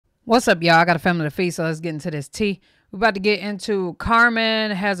What's up, y'all? I got a family to feed, so let's get into this tea. We're about to get into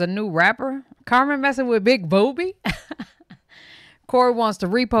Carmen has a new rapper. Carmen messing with Big Booby. Corey wants to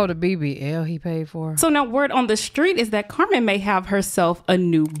repo the BBL he paid for. So now word on the street is that Carmen may have herself a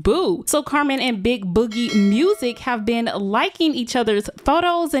new boo. So Carmen and Big Boogie Music have been liking each other's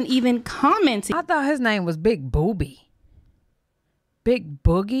photos and even commenting. I thought his name was Big Booby. Big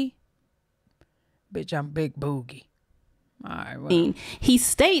Boogie? Bitch, I'm Big Boogie. All right, well. He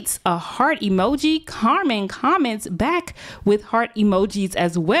states a heart emoji. Carmen comments back with heart emojis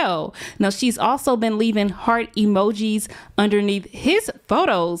as well. Now, she's also been leaving heart emojis underneath his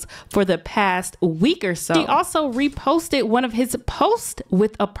photos for the past week or so. She also reposted one of his posts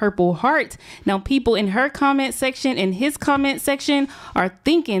with a purple heart. Now, people in her comment section and his comment section are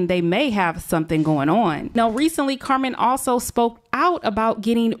thinking they may have something going on. Now, recently, Carmen also spoke out about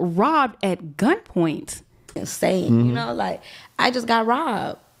getting robbed at gunpoint. Saying, you know, like, I just got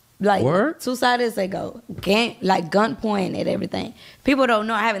robbed. Like, Word? 2 Saturdays ago. Like, gunpoint and everything. People don't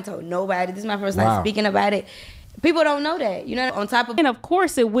know. I haven't told nobody. This is my first time speaking about it. People don't know that, you know, on top of... And of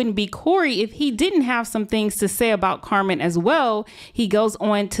course, it wouldn't be Corey if he didn't have some things to say about Carmen as well. He goes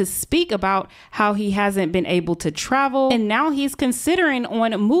on to speak about how he hasn't been able to travel. And now he's considering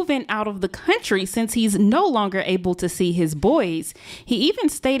on moving out of the country since he's no longer able to see his boys. He even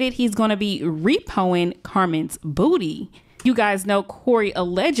stated he's going to be repoing Carmen's booty. You guys know Corey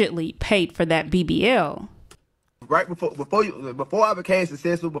allegedly paid for that BBL. Right before I became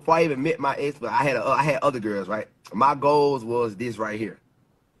successful, before I even met my ex, but I had other girls, right? My goals was this right here.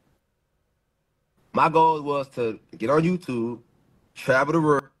 My goal was to get on YouTube, travel the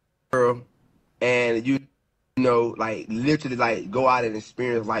world, and you know, like literally like go out and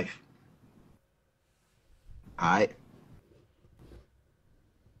experience life. All right.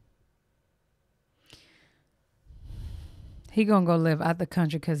 He gonna go live out the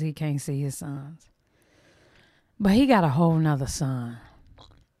country because he can't see his sons. But he got a whole nother son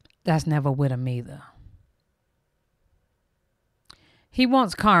that's never with him either. He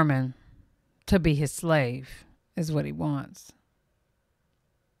wants Carmen to be his slave, is what he wants.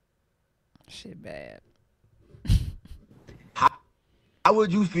 Shit bad. How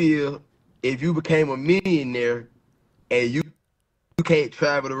would you feel if you became a millionaire and you can't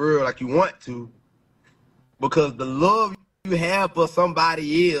travel the world like you want to because the love you have for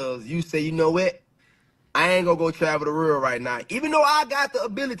somebody else, you say, you know what? I ain't gonna go travel the world right now, even though I got the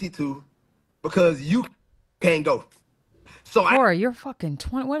ability to, because you can't go. So Corey, you're fucking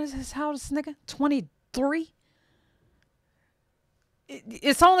 20. What is this? How old is this nigga? 23?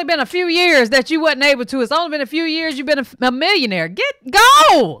 It's only been a few years that you wasn't able to. It's only been a few years you've been a millionaire.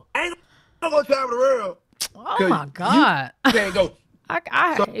 Go! I ain't gonna go travel the world. Oh my God. You can't go.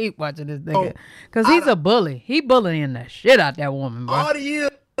 I hate watching this nigga. Because he's a bully. He bullying the shit out that woman, bro. All the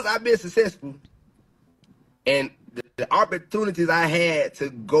years I've been successful. And the opportunities I had to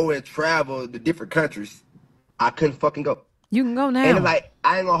go and travel to different countries, I couldn't fucking go. You can go now. And it's like,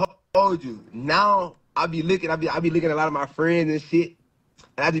 I ain't gonna hold you. Now, I be looking at a lot of my friends and shit,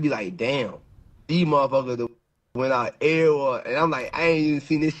 and I just be like, damn, these motherfuckers that went out everywhere, and I'm like, I ain't even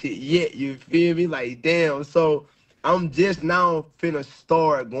seen this shit yet, you feel me? Like, damn, so I'm just now finna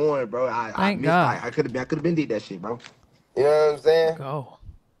start going, bro. Thank God. I could have been did that shit, bro. You know what I'm saying? Go.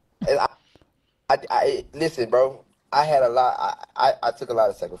 And I listen, bro. I had a lot. I took a lot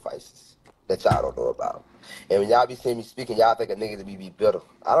of sacrifices that y'all don't know about. And when y'all be seeing me speaking, y'all think a nigga to be bitter.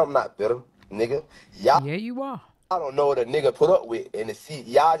 I'm not bitter, nigga. Y'all, yeah, you are. Y'all don't know what a nigga put up with in the seat.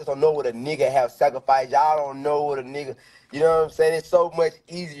 Y'all just don't know what a nigga have sacrificed. Y'all don't know what a nigga. You know what I'm saying? It's so much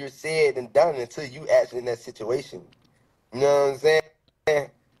easier said than done until you actually in that situation. You know what I'm saying?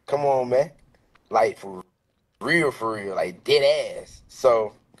 Come on, man. Like for real, like dead ass.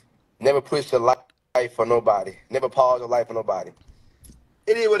 So. Never push your life for nobody. Never pause your life for nobody.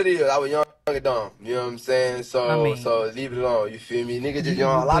 It is what it is. I was young and dumb. You know what I'm saying? So so leave it alone. You feel me? Nigga just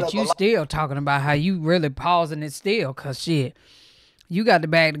young. But you still talking about how you really pausing it still. Because shit, you got the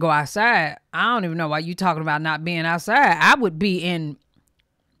bag to go outside. I don't even know why you talking about not being outside. I would be in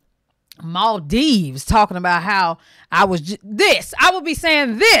Maldives talking about how I was this. I would be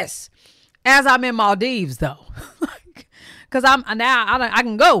saying this as I'm in Maldives though. Because I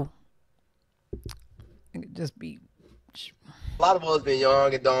can go. Just be. A lot of us been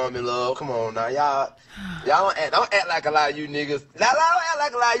young and dumb in love. Come on now, y'all don't act like a lot of you niggas. Don't act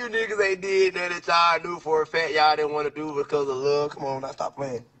like a lot of you niggas ain't did nothing that y'all knew for a fact y'all didn't want to do because of love. Come on now, stop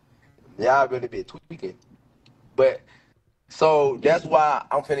playing. Y'all really been tweaking. But so that's why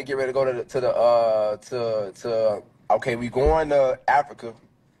I'm finna get ready to go to okay, we going to Africa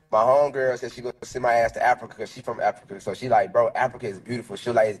My homegirl said she gonna send my ass to Africa because she from Africa. So she like, bro, Africa is beautiful. She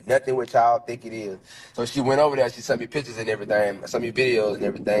like, it's nothing what y'all think it is. So she went over there. She sent me pictures and everything, sent me videos and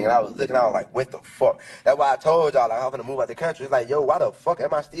everything. And I was looking, I was like, what the fuck? That's why I told y'all, like, I'm gonna move out the country. It's like, yo, why the fuck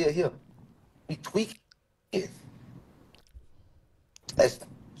am I still here? We tweaking. That's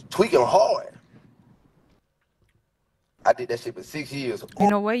tweaking hard. I did that shit for 6 years. You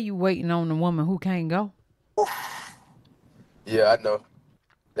know what? You waiting on the woman who can't go. Yeah, I know.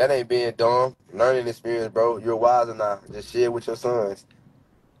 That ain't being dumb. Learning experience, bro. You're wiser now. Just share with your sons.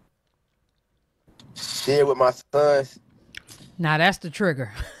 Share with my sons. Now that's the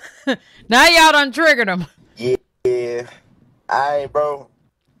trigger. Now y'all done triggered them. Yeah. I ain't, bro.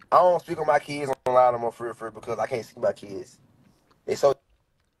 I don't speak on my kids online no more for real, because I can't see my kids. It's so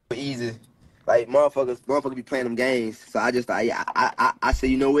easy. Like, motherfuckers be playing them games. So I just, I say,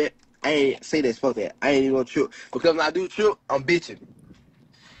 you know what? I ain't say this, fuck that. I ain't even gonna trip. Because when I do trip, I'm bitching.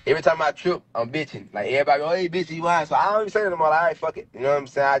 Every time I trip, I'm bitching. Like, everybody go, hey, bitch, you lying. So I don't even say to them all, all right, fuck it. You know what I'm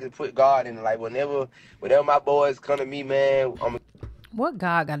saying? I just put God in it. Like, whenever my boys come to me, man, What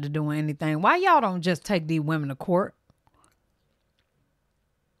God got to do with anything? Why y'all don't just take these women to court?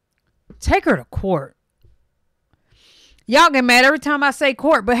 Take her to court. Y'all get mad every time I say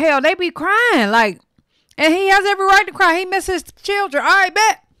court, but hell, they be crying. Like, and he has every right to cry. He misses his children. All right,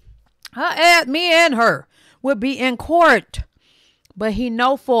 bet. Me and her would be in court. But he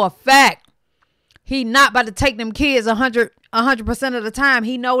know for a fact he not about to take them kids 100% of the time.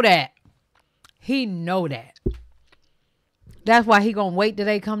 He know that. He know that. That's why he gonna wait till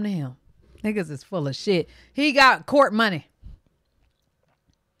they come to him. Niggas is full of shit. He got court money.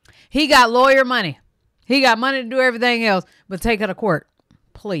 He got lawyer money. He got money to do everything else, but take her to court,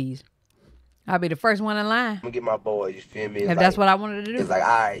 please. I'll be the first one in line. I'm gonna get my boys, you feel me? If that's what I wanted to do. It's like, all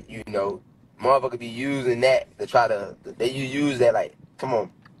right, you know, motherfucker be using that to try to, you use that, like, come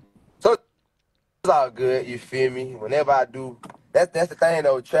on. So it's all good, you feel me? Whenever I do, that's the thing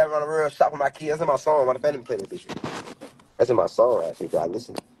though, travel around the world, shop with my kids. That's in my song. My family play that bitch. That's in my song, actually. I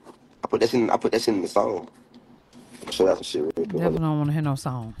listen. I put that shit in the song. I'll show you some shit real quick. Definitely don't want to hear no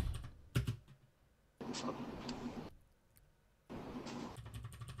song.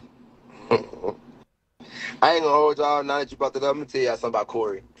 I ain't gonna hold y'all. Now that you brought that up, I'm gonna tell y'all something about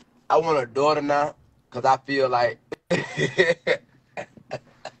Corey. I want a daughter now, cause I feel like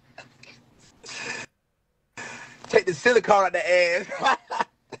take the silicone out the ass.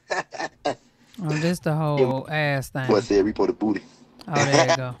 Oh, this the whole ass thing. What said REPO the booty? Oh,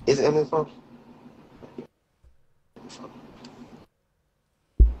 there you go. Is it in this phone?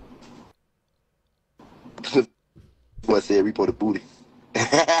 What said REPO the booty?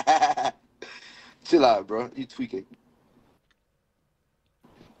 Chill out, bro. You tweaking.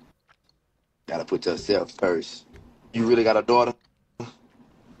 Gotta put yourself first. You really got a daughter? Do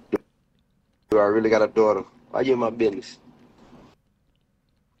I really got a daughter? Why you in my business?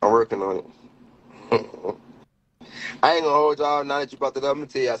 I'm working on it. I ain't gonna hold y'all. Now that you brought that up, I'm gonna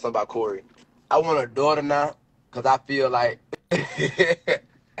tell y'all something about Corey. I want a daughter now, cause I feel like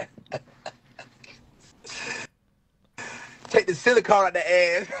take the silicone out the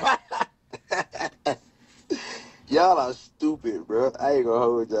ass. Y'all are stupid, bro. I ain't gonna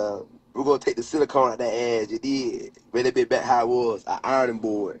hold y'all. We're gonna take the silicone out that ass. You did. Bring that bit back how it was. An ironing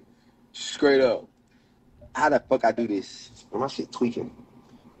board. Straight up. How the fuck I do this? My shit tweaking.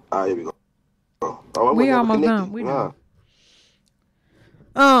 All right, here we go. Oh, We almost done. We done.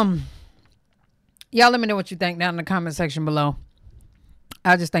 Y'all let me know what you think down in the comment section below.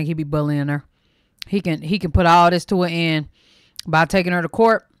 I just think he be bullying her. He can put all this to an end by taking her to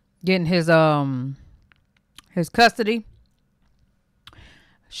court, getting his custody.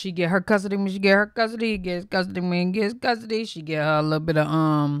 She get her custody when she get her custody. He gets custody when he gets custody. She get her a little bit of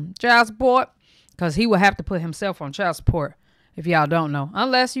child support, because he will have to put himself on child support if y'all don't know.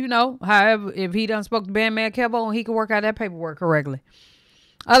 Unless you know, however, if he done spoke to Bandman Kevo and he can work out that paperwork correctly.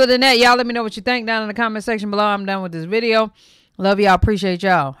 Other than that, y'all let me know what you think down in the comment section below. I'm done with this video. Love y'all. Appreciate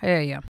y'all. Hell yeah.